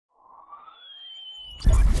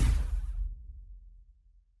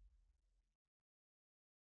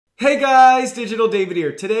Hey guys, Digital David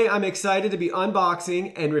here. Today I'm excited to be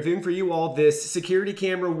unboxing and reviewing for you all this security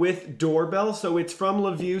camera with doorbell. So it's from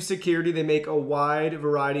LaView Security. They make a wide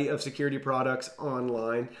variety of security products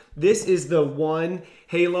online. This is the One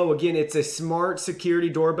Halo. Again, it's a smart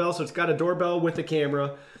security doorbell. So it's got a doorbell with a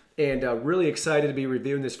camera. And really excited to be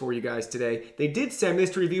reviewing this for you guys today. They did send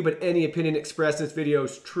this to review, but any opinion expressed in this video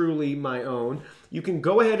is truly my own. You can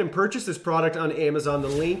go ahead and purchase this product on Amazon. The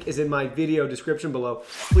link is in my video description below.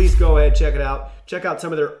 Please go ahead, check it out. Check out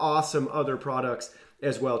some of their awesome other products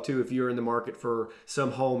as well too if you're in the market for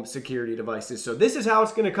some home security devices. So this is how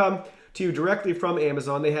it's going to come to you directly from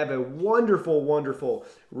Amazon. They have a wonderful, wonderful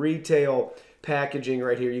retail packaging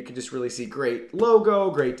right here. You can just really see great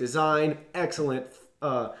logo, great design, excellent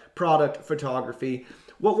product photography.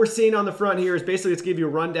 What we're seeing on the front here is basically, let's give you a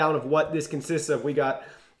rundown of what this consists of. We got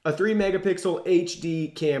a 3 megapixel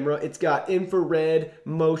HD camera. It's got infrared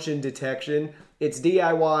motion detection. It's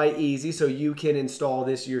DIY easy, so you can install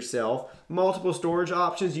this yourself. Multiple storage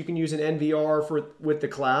options. You can use an NVR with the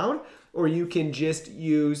cloud, or you can just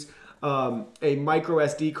use a micro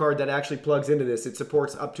SD card that actually plugs into this. It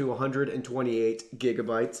supports up to 128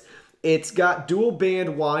 gigabytes. It's got dual band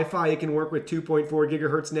Wi-Fi. It can work with 2.4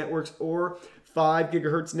 gigahertz networks or 5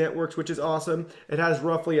 gigahertz networks, which is awesome. It has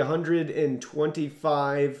roughly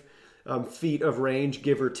 125 feet of range,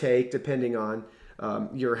 give or take, depending on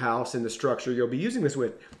your house and the structure you'll be using this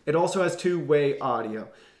with. It also has two-way audio.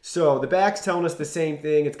 So the back's telling us the same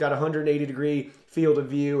thing. It's got a 180-degree field of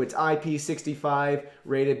view. It's IP65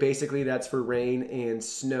 rated. Basically, that's for rain and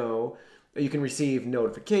snow. You can receive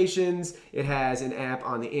notifications. It has an app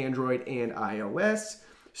on the Android and iOS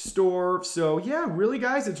store. So yeah, really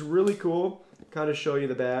guys, it's really cool. Kind of show you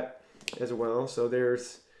the back as well. So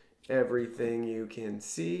there's everything you can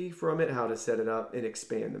see from it, how to set it up and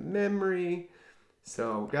expand the memory.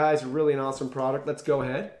 So guys, really an awesome product. Let's go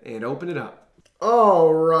ahead and open it up.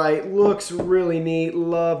 All right, looks really neat.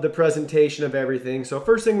 Love the presentation of everything. So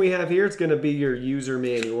first thing we have here, it's going to be your user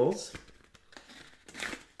manuals.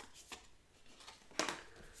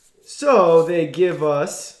 So they give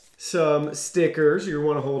us some stickers you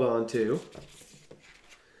want to hold on to.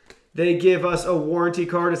 They give us a warranty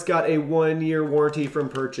card. It's got a 1-year warranty from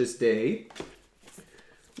purchase date.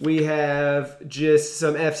 We have just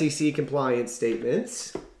some FCC compliance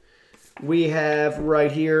statements. We have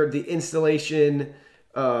right here the installation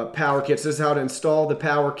power kit. So this is how to install the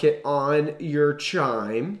power kit on your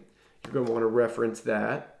Chime. You're going to want to reference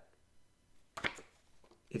that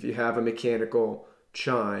if you have a mechanical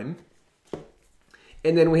Chime.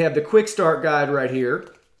 And then we have the quick start guide right here,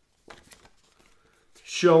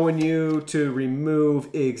 showing you to remove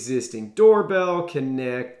existing doorbell,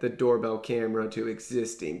 connect the doorbell camera to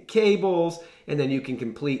existing cables, and then you can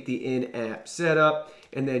complete the in-app setup,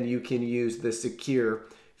 and then you can use the secure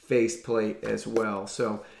faceplate as well.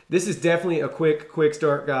 So this is definitely a quick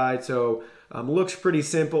start guide. So looks pretty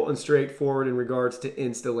simple and straightforward in regards to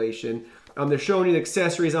installation. They're showing you the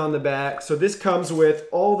accessories on the back. So this comes with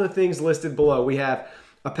all the things listed below. We have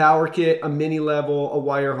a power kit, a mini level, a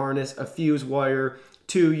wire harness, a fuse wire,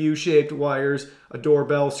 2 U-shaped wires, a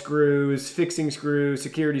doorbell screws, fixing screws,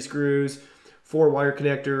 security screws, 4 wire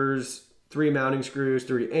connectors, 3 mounting screws,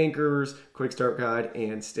 3 anchors, quick start guide,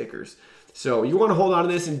 and stickers. So you want to hold on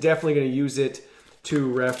to this and definitely going to use it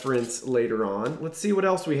to reference later on. Let's see what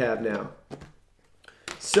else we have now.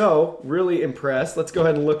 So really impressed. Let's go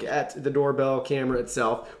ahead and look at the doorbell camera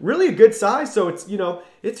itself. Really a good size. So it's, you know,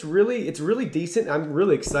 it's really decent. I'm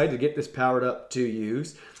really excited to get this powered up to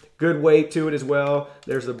use. Good weight to it as well.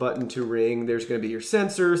 There's the button to ring. There's going to be your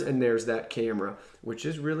sensors, and there's that camera, which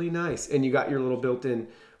is really nice. And you got your little built-in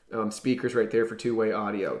speakers right there for two-way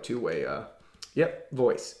audio, two-way,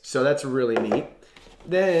 voice. So that's really neat.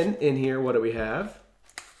 Then in here, what do we have?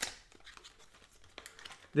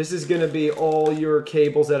 This is going to be all your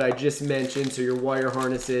cables that I just mentioned. So your wire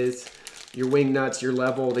harnesses, your wing nuts, your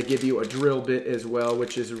level. They give you a drill bit as well,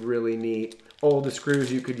 which is really neat. All the screws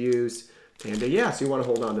you could use. And yeah, so you want to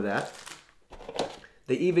hold on to that.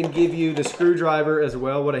 They even give you the screwdriver as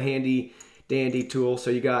well. What a handy dandy tool. So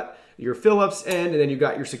you got your Phillips end, and then you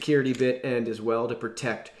got your security bit end as well to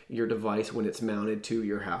protect your device when it's mounted to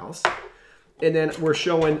your house. And then we're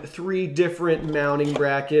showing 3 different mounting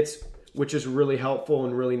brackets, which is really helpful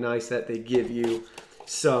and really nice that they give you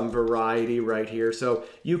some variety right here. So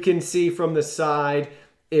you can see from the side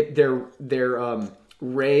if they're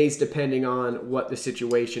raised depending on what the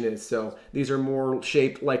situation is. So these are more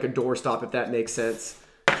shaped like a doorstop, if that makes sense.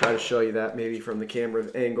 I'll try to show you that maybe from the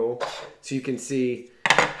camera angle so you can see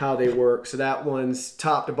how they work. So that one's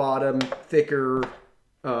top to bottom, thicker,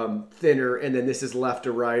 thinner, and then this is left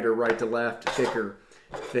to right or right to left, thicker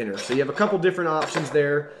thinner. So you have a couple different options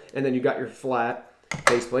there, and then you got your flat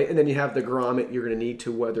faceplate, and then you have the grommet you're gonna need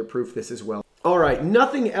to weatherproof this as well. All right,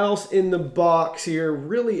 nothing else in the box here.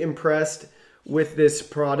 Really impressed with this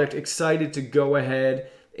product. Excited to go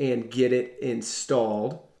ahead and get it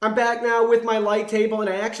installed. I'm back now with my light table, and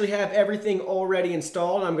I actually have everything already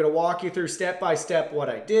installed. I'm gonna walk you through step by step what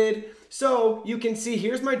I did. So you can see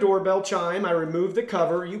here's my doorbell chime. I removed the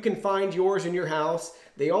cover. You can find yours in your house.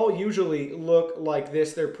 They all usually look like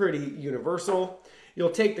this. They're pretty universal. You'll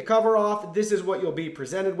take the cover off. This is what you'll be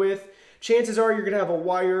presented with. Chances are you're gonna have a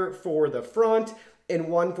wire for the front and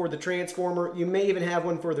one for the transformer. You may even have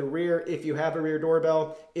one for the rear if you have a rear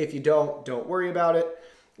doorbell. If you don't worry about it.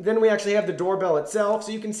 Then we actually have the doorbell itself.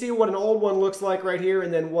 So you can see what an old one looks like right here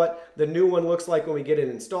and then what the new one looks like when we get it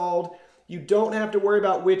installed. You don't have to worry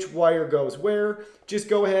about which wire goes where. Just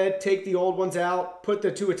go ahead, take the old ones out, put the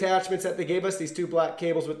two attachments that they gave us, these two black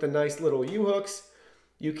cables with the nice little U-hooks.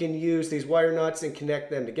 You can use these wire nuts and connect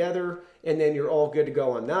them together, and then you're all good to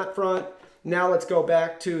go on that front. Now let's go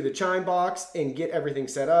back to the chime box and get everything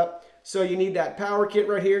set up. So you need that power kit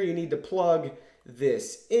right here. You need to plug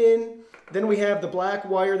this in. Then we have the black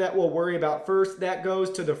wire that we'll worry about first. That goes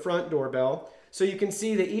to the front doorbell. So you can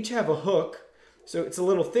see they each have a hook. So it's a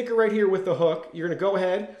little thicker right here with the hook. You're gonna go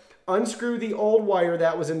ahead, unscrew the old wire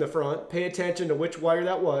that was in the front. Pay attention to which wire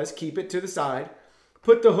that was. Keep it to the side.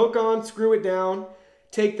 Put the hook on, screw it down.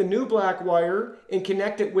 Take the new black wire and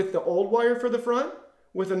connect it with the old wire for the front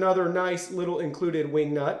with another nice little included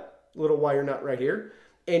wing nut, little wire nut right here,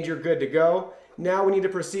 and you're good to go. Now we need to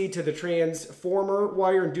proceed to the transformer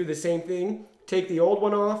wire and do the same thing. Take the old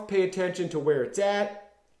one off, pay attention to where it's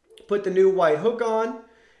at, put the new white hook on,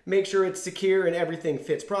 make sure it's secure and everything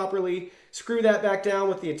fits properly. Screw that back down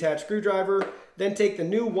with the attached screwdriver. Then take the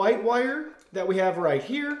new white wire that we have right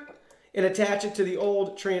here and attach it to the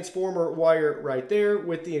old transformer wire right there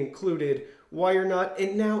with the included wire nut.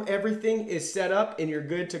 And now everything is set up and you're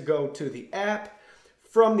good to go to the app.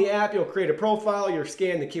 From the app, you'll create a profile, you'll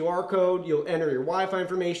scan the QR code, you'll enter your Wi-Fi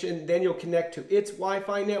information, then you'll connect to its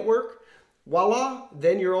Wi-Fi network. Voila,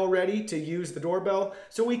 then you're all ready to use the doorbell.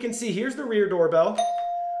 So we can see here's the rear doorbell.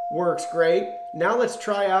 Works great. Now let's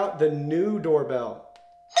try out the new doorbell.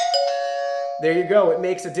 There you go. It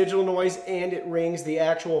makes a digital noise and it rings the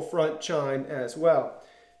actual front chime as well.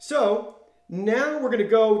 So now we're going to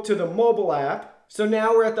go to the mobile app. So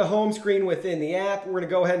now we're at the home screen within the app. We're going to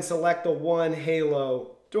go ahead and select the One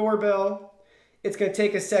Halo doorbell. It's going to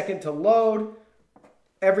take a second to load.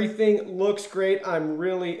 Everything looks great. I'm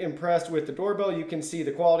really impressed with the doorbell. You can see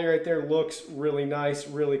the quality right there. Looks really nice,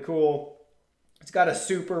 really cool. It's got a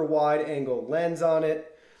super wide angle lens on it.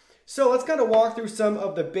 So let's kind of walk through some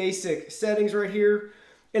of the basic settings right here.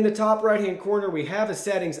 In the top right hand corner, we have a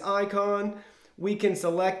settings icon. We can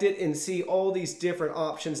select it and see all these different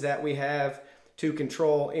options that we have to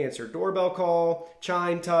control answer doorbell call,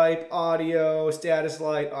 chime type, audio, status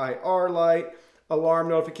light, IR light, alarm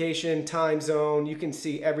notification, time zone. You can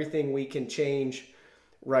see everything we can change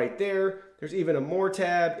right there. There's even a more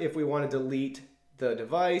tab if we want to delete the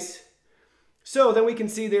device. So then we can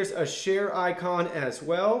see there's a share icon as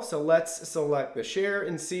well. So let's select the share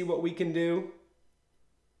and see what we can do.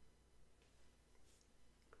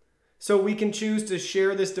 So we can choose to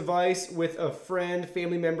share this device with a friend,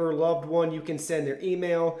 family member, loved one. You can send their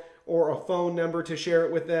email or a phone number to share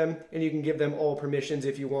it with them, and you can give them all permissions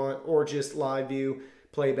if you want, or just live view,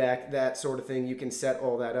 playback, that sort of thing. You can set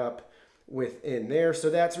all that up within there. So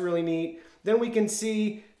that's really neat. Then we can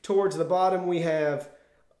see towards the bottom we have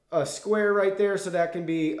a square right there, so that can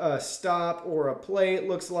be a stop or a play, it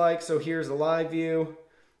looks like. So here's a live view,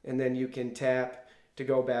 and then you can tap to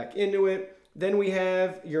go back into it. Then we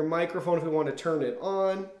have your microphone if we want to turn it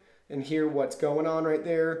on and hear what's going on right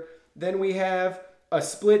there. Then we have a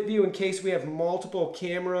split view in case we have multiple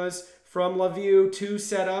cameras from LaView to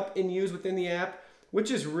set up and use within the app,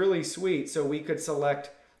 which is really sweet. So we could select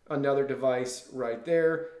another device right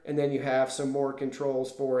there, and then you have some more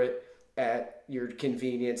controls for it at your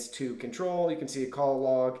convenience to control. You can see a call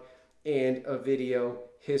log and a video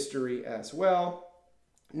history as well.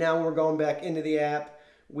 Now we're going back into the app.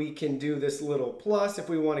 We can do this little plus if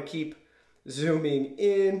we want to keep zooming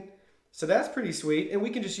in. So that's pretty sweet. And we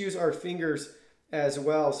can just use our fingers as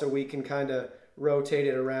well, so we can kind of rotate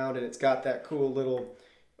it around, and it's got that cool little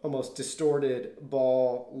almost distorted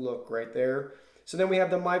ball look right there. So then we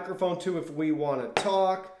have the microphone too if we want to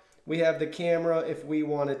talk. We have the camera if we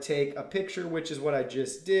want to take a picture, which is what I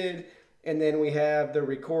just did. And then we have the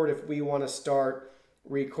record if we want to start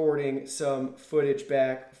recording some footage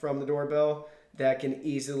back from the doorbell. That can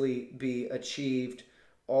easily be achieved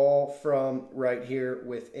all from right here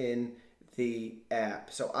within the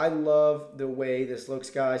app. So I love the way this looks,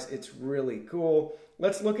 guys. It's really cool.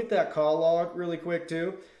 Let's look at that call log really quick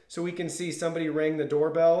too. So we can see somebody rang the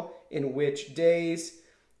doorbell in which days,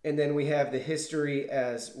 and then we have the history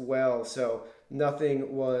as well. So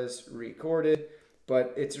nothing was recorded,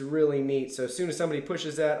 but it's really neat. So as soon as somebody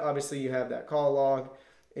pushes that, obviously you have that call log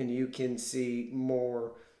and you can see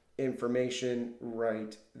more information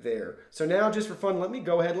right there. So now just for fun, let me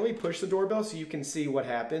push the doorbell so you can see what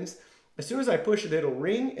happens. As soon as I push it, it'll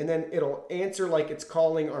ring and then it'll answer like it's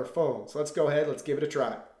calling our phone. So let's go ahead, let's give it a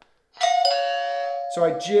try. So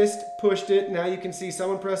I just pushed it. Now you can see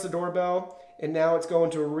someone press the doorbell and now it's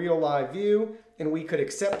going to a real live view, and we could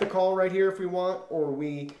accept the call right here if we want, or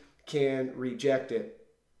we can reject it.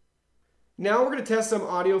 Now we're going to test some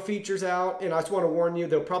audio features out, and I just want to warn you,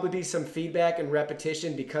 there'll probably be some feedback and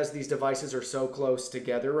repetition because these devices are so close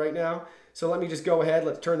together right now. So let me just go ahead,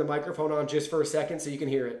 let's turn the microphone on just for a second so you can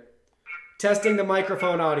hear it. Testing the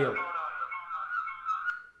microphone audio.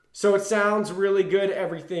 So it sounds really good,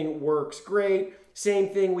 everything works great. Same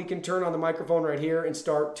thing, we can turn on the microphone right here and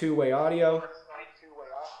start two-way audio.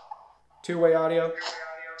 Two-way audio.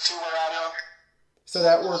 So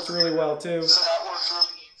that works really well too.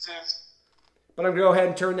 But I'm going to go ahead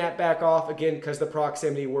and turn that back off again because the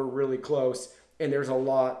proximity, we're really close and there's a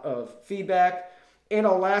lot of feedback. And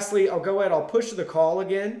lastly, I'll go ahead, I'll push the call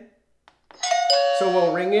again. So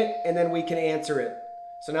we'll ring it and then we can answer it.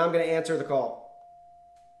 So now I'm going to answer the call.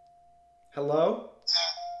 Hello?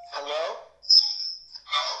 Hello?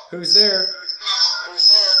 Who's there? Who's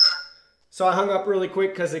there? So I hung up really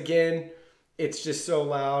quick because again, it's just so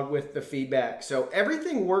loud with the feedback. So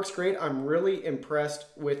everything works great. I'm really impressed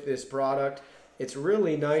with this product. It's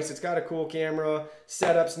really nice. It's got a cool camera.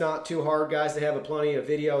 Setup's not too hard, guys. They have plenty of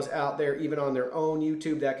videos out there, even on their own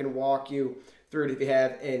YouTube, that can walk you through it if you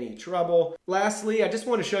have any trouble. Lastly, I just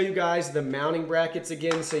want to show you guys the mounting brackets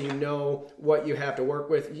again so you know what you have to work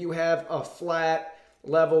with. You have a flat,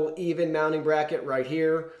 level, even mounting bracket right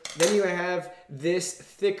here. Then you have this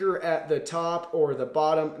thicker at the top or the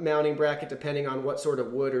bottom mounting bracket, depending on what sort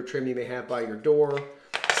of wood or trim you may have by your door.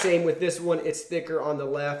 Same with this one, it's thicker on the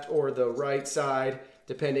left or the right side,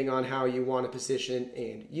 depending on how you want to position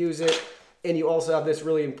and use it. And you also have this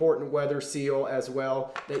really important weather seal as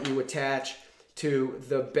well that you attach to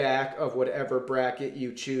the back of whatever bracket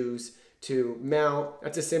you choose to mount.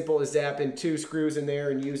 That's as simple as zapping 2 screws in there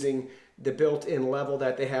and using the built-in level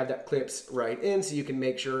that they have that clips right in so you can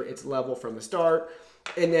make sure it's level from the start.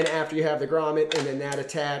 And then after you have the grommet and then that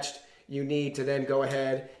attached, you need to then go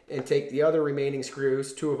ahead and take the other remaining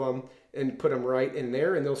screws, 2 of them, and put them right in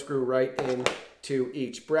there, and they'll screw right in to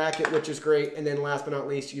each bracket, which is great. And then last but not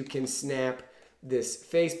least, you can snap this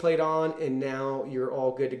faceplate on, and now you're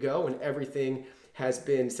all good to go and everything has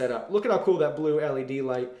been set up. Look at how cool that blue LED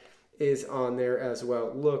light is on there as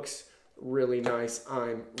well. Looks really nice.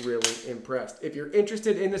 I'm really impressed. If you're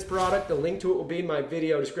interested in this product, the link to it will be in my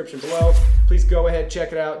video description below. Please go ahead,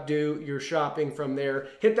 check it out, do your shopping from there.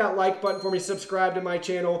 Hit that like button for me, subscribe to my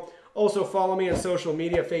channel. Also follow me on social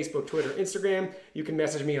media, Facebook, Twitter, Instagram. You can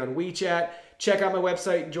message me on WeChat. Check out my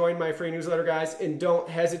website, join my free newsletter, guys, and don't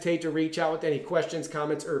hesitate to reach out with any questions,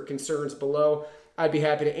 comments, or concerns below. I'd be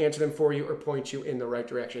happy to answer them for you or point you in the right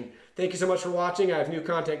direction. Thank you so much for watching. I have new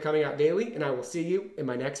content coming out daily, and I will see you in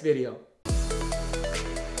my next video.